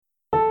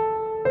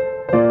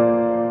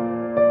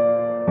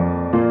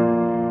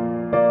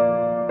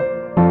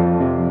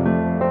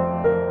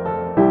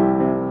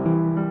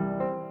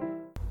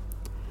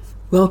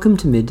Welcome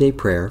to Midday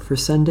Prayer for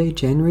Sunday,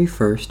 January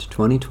 1st,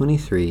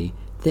 2023,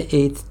 the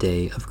 8th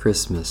day of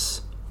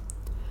Christmas.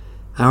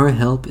 Our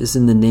help is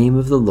in the name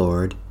of the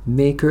Lord,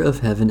 Maker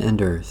of heaven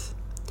and earth.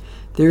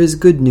 There is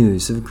good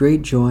news of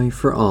great joy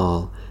for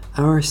all.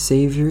 Our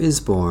Savior is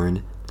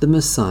born, the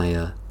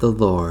Messiah, the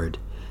Lord.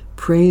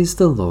 Praise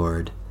the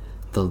Lord.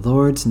 The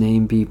Lord's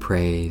name be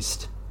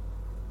praised.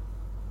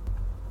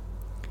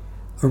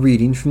 A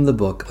reading from the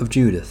book of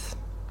Judith.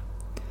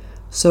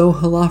 So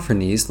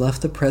Holofernes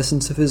left the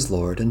presence of his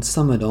Lord and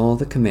summoned all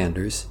the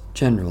commanders,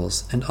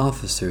 generals, and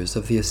officers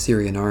of the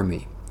Assyrian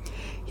army.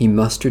 He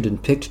mustered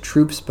and picked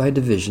troops by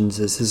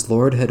divisions as his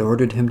Lord had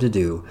ordered him to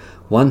do,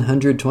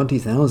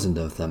 120,000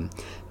 of them,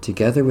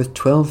 together with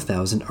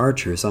 12,000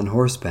 archers on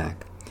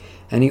horseback,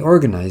 and he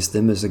organized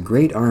them as a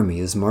great army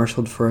is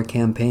marshaled for a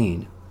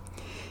campaign.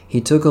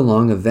 He took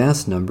along a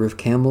vast number of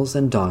camels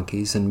and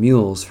donkeys and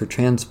mules for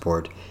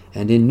transport,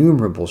 and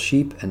innumerable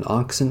sheep and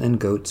oxen and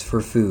goats for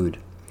food.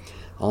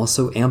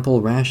 Also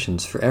ample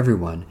rations for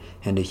everyone,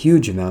 and a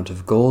huge amount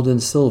of gold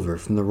and silver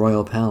from the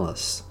royal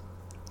palace.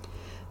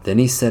 Then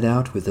he set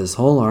out with his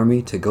whole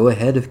army to go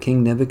ahead of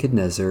King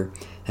Nebuchadnezzar,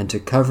 and to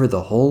cover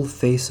the whole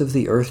face of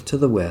the earth to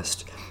the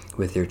west,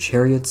 with their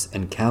chariots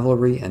and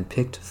cavalry and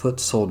picked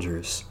foot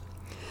soldiers.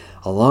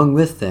 Along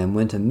with them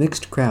went a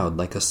mixed crowd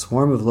like a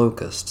swarm of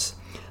locusts,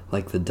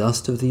 like the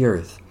dust of the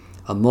earth,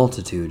 a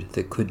multitude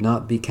that could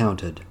not be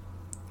counted.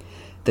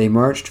 They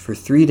marched for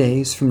 3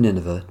 days from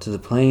Nineveh to the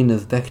plain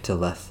of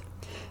Bechteleth,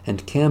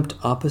 and camped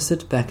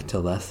opposite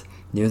Bechteleth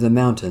near the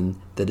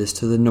mountain that is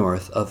to the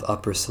north of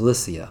Upper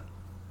Cilicia.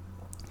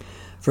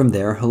 From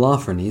there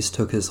Holofernes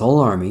took his whole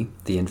army,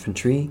 the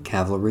infantry,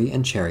 cavalry,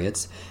 and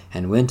chariots,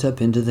 and went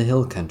up into the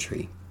hill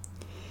country.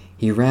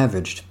 He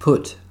ravaged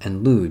Put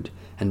and Lud,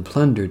 and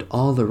plundered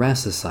all the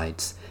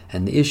Rassasites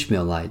and the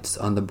Ishmaelites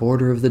on the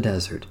border of the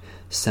desert,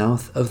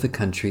 south of the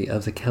country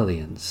of the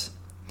Chelians.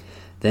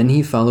 Then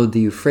he followed the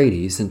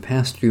Euphrates and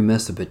passed through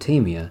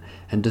Mesopotamia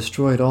and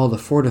destroyed all the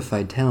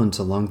fortified towns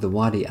along the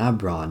Wadi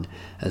Abron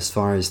as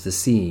far as the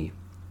sea.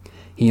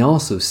 He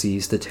also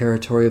seized the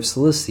territory of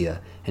Cilicia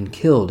and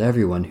killed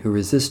everyone who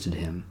resisted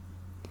him.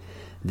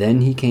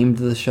 Then he came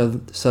to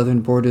the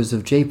southern borders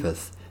of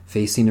Japheth,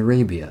 facing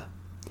Arabia.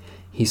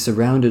 He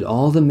surrounded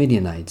all the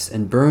Midianites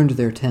and burned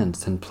their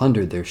tents and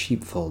plundered their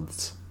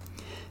sheepfolds.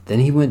 Then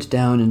he went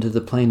down into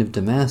the plain of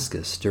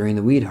Damascus during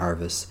the wheat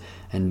harvest,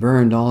 and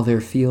burned all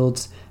their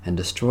fields, and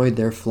destroyed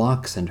their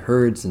flocks and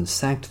herds, and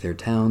sacked their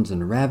towns,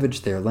 and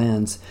ravaged their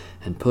lands,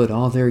 and put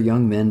all their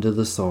young men to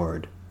the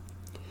sword.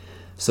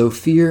 So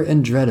fear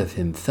and dread of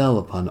him fell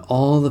upon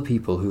all the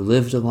people who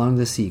lived along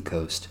the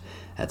sea-coast,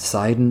 at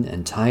Sidon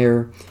and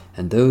Tyre,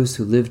 and those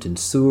who lived in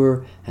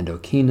Sur and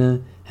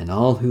Okina, and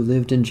all who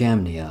lived in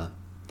Jamnia.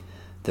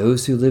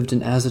 Those who lived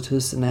in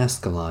Azotus and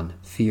Ascalon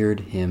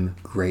feared him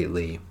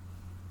greatly.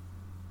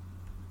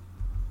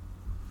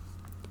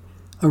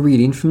 A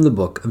reading from the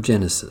book of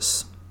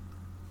Genesis.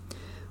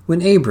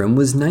 When Abram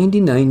was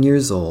 99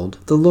 years old,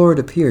 the Lord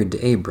appeared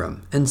to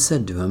Abram and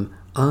said to him,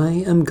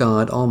 I am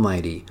God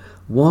Almighty.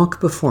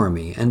 Walk before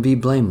me and be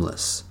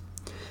blameless.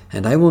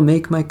 And I will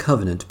make my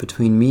covenant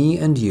between me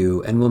and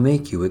you, and will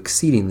make you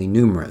exceedingly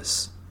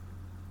numerous.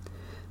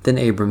 Then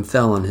Abram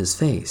fell on his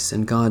face,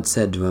 and God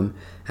said to him,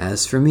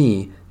 As for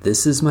me,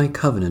 this is my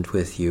covenant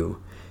with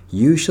you.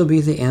 You shall be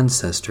the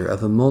ancestor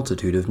of a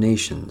multitude of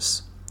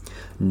nations.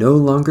 No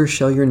longer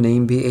shall your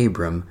name be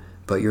Abram,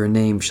 but your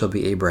name shall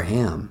be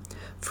Abraham,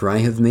 for I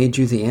have made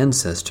you the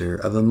ancestor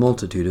of a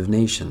multitude of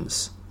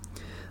nations.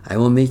 I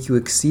will make you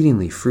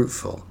exceedingly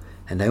fruitful,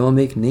 and I will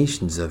make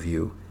nations of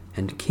you,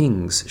 and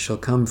kings shall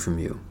come from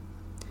you.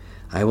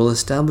 I will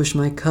establish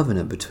my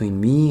covenant between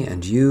me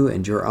and you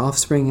and your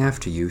offspring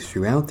after you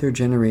throughout their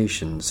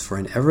generations for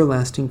an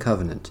everlasting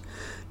covenant,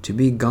 to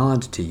be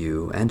God to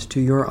you and to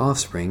your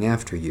offspring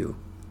after you.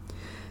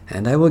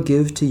 And I will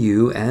give to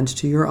you and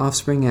to your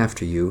offspring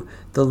after you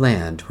the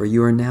land where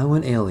you are now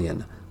an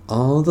alien,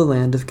 all the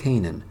land of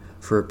Canaan,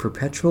 for a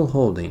perpetual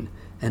holding,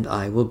 and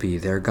I will be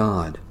their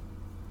God.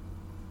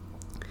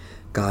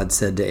 God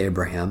said to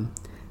Abraham,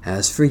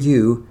 As for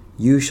you,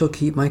 you shall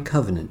keep my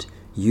covenant,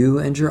 you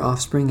and your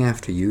offspring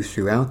after you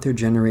throughout their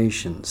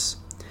generations.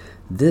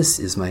 This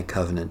is my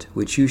covenant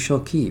which you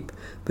shall keep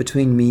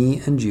between me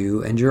and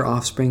you and your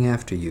offspring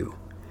after you.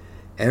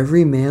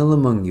 Every male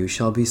among you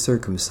shall be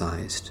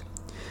circumcised.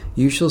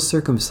 You shall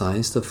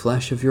circumcise the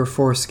flesh of your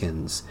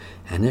foreskins,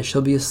 and it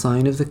shall be a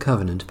sign of the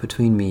covenant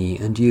between me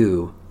and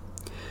you.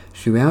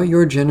 Throughout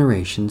your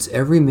generations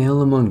every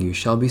male among you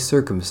shall be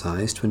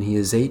circumcised when he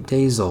is 8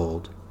 days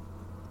old.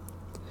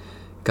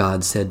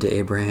 God said to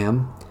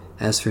Abraham,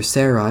 As for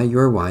Sarai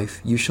your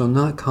wife, you shall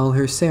not call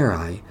her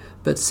Sarai,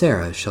 but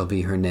Sarah shall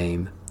be her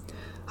name.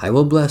 I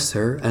will bless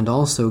her, and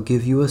also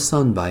give you a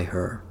son by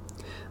her.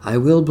 I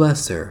will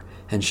bless her,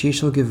 and she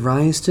shall give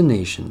rise to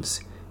nations.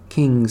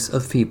 Kings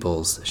of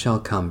peoples shall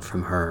come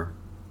from her.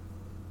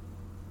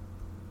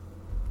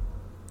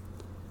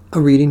 A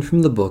reading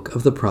from the book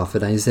of the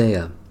prophet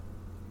Isaiah.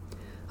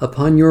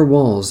 Upon your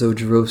walls, O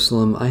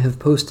Jerusalem, I have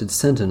posted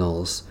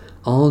sentinels.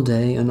 All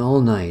day and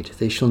all night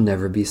they shall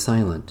never be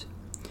silent.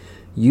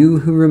 You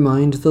who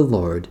remind the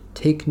Lord,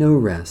 take no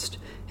rest,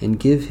 and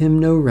give him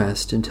no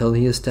rest until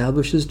he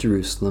establishes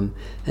Jerusalem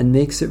and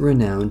makes it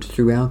renowned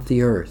throughout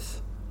the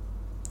earth.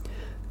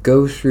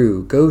 Go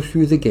through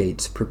the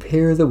gates,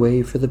 prepare the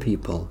way for the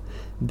people.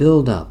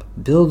 Build up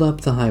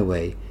the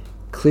highway,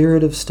 clear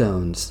it of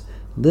stones,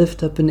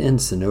 lift up an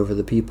ensign over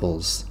the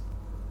peoples.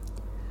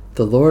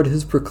 The Lord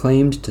has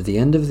proclaimed to the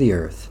end of the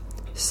earth,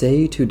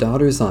 say to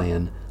daughter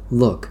Zion,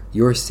 look,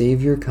 your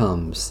Savior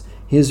comes,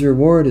 his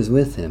reward is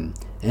with him,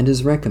 and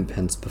his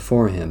recompense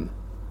before him.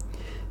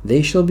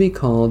 They shall be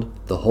called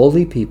the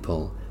holy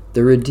people,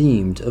 the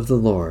redeemed of the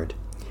Lord,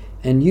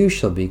 and you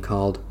shall be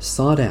called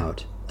sought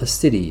out, a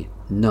city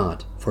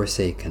not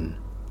forsaken.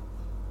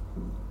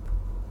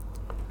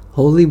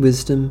 Holy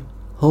wisdom,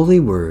 holy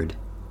word,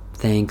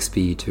 thanks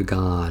be to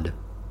God.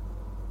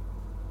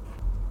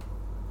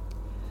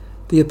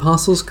 The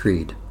Apostles'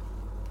 Creed.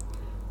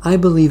 I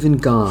believe in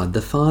God,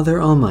 the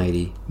Father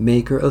Almighty,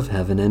 maker of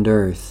heaven and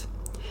earth,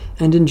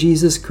 and in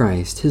Jesus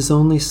Christ, his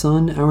only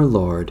Son, our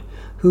Lord,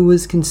 who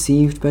was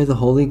conceived by the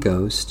Holy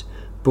Ghost,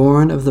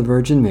 born of the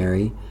Virgin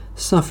Mary,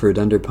 suffered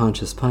under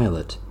Pontius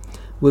Pilate,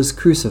 was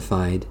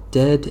crucified,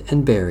 dead,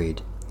 and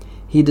buried.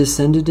 He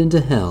descended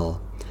into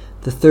hell.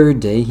 The third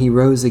day he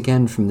rose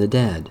again from the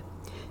dead.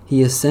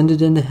 He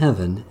ascended into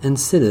heaven, and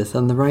sitteth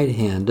on the right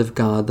hand of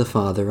God the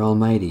Father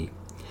Almighty.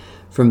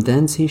 From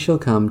thence he shall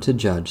come to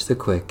judge the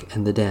quick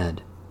and the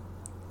dead.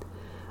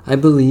 I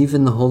believe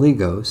in the Holy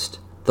Ghost,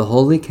 the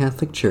Holy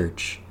Catholic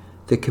Church,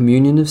 the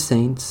communion of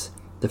saints,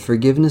 the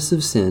forgiveness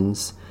of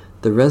sins,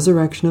 the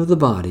resurrection of the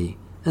body,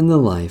 and the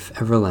life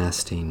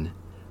everlasting.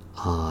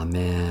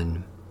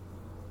 Amen.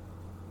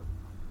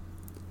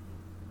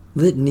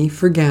 Litany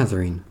for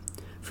Gathering,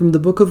 from the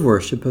Book of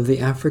Worship of the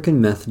African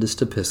Methodist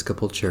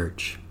Episcopal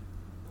Church.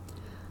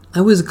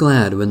 I was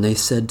glad when they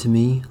said to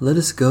me, let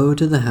us go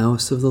to the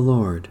house of the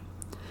Lord.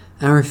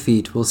 Our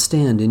feet will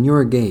stand in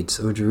your gates,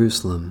 O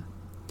Jerusalem.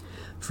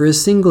 For a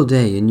single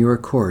day in your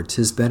courts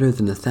is better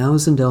than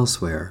 1,000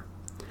 elsewhere.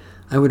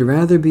 I would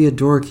rather be a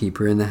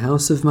doorkeeper in the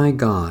house of my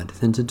God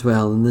than to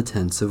dwell in the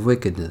tents of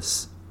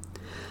wickedness.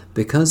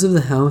 Because of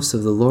the house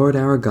of the Lord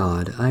our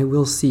God, I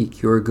will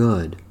seek your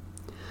good.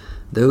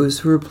 Those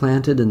who are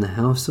planted in the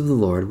house of the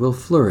Lord will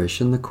flourish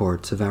in the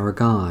courts of our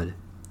God.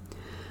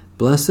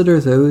 Blessed are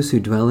those who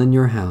dwell in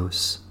your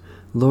house.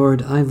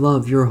 Lord, I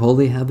love your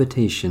holy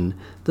habitation,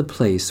 the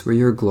place where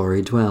your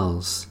glory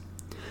dwells.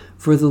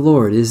 For the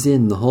Lord is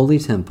in the holy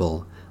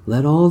temple.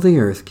 Let all the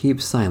earth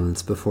keep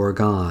silence before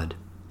God.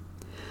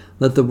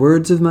 Let the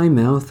words of my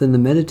mouth and the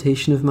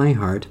meditation of my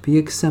heart be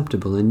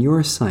acceptable in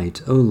your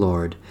sight, O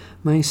Lord,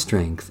 my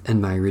strength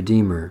and my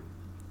Redeemer.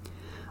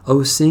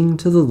 O sing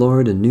to the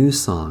Lord a new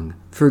song,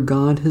 for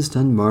God has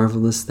done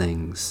marvelous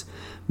things.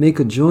 Make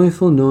a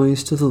joyful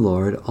noise to the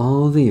Lord,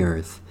 all the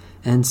earth,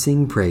 and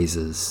sing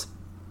praises.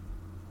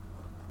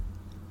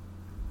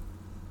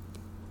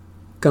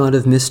 God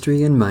of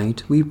mystery and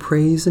might, we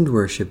praise and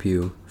worship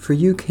you, for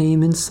you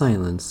came in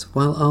silence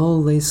while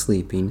all lay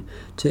sleeping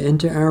to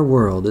enter our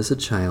world as a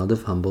child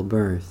of humble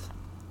birth.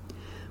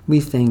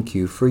 We thank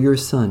you for your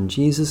Son,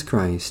 Jesus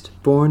Christ,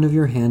 born of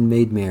your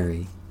handmaid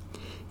Mary.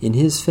 In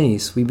his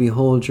face we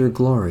behold your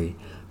glory,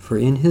 for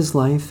in his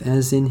life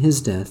as in his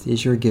death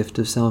is your gift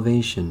of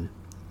salvation.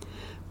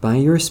 By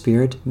your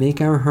Spirit make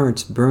our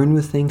hearts burn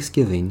with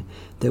thanksgiving,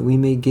 that we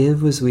may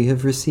give as we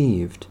have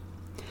received.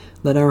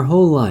 Let our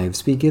whole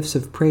lives be gifts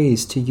of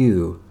praise to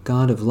you,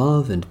 God of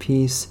love and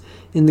peace,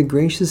 in the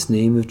gracious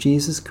name of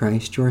Jesus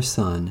Christ your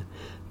Son,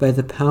 by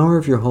the power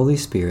of your Holy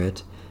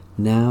Spirit,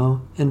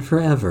 now and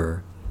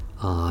forever.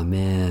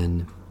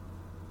 Amen.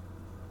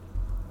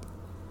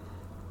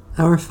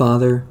 Our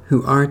Father,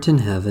 who art in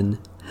heaven,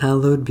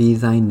 hallowed be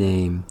thy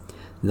name.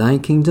 Thy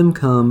kingdom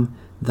come,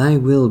 thy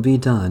will be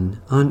done,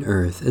 on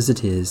earth as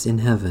it is in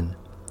heaven.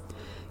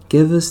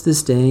 Give us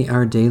this day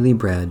our daily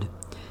bread,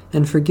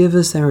 and forgive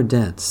us our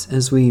debts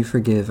as we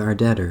forgive our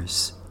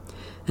debtors.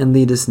 And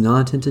lead us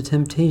not into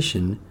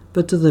temptation,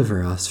 but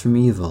deliver us from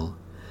evil.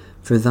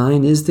 For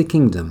thine is the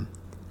kingdom,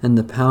 and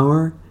the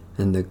power,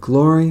 and the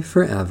glory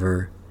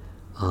forever.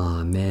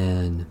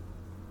 Amen.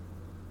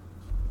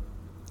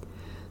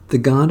 The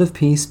God of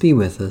peace be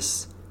with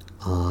us.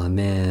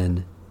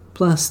 Amen.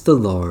 Bless the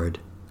Lord.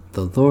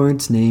 The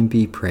Lord's name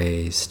be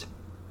praised.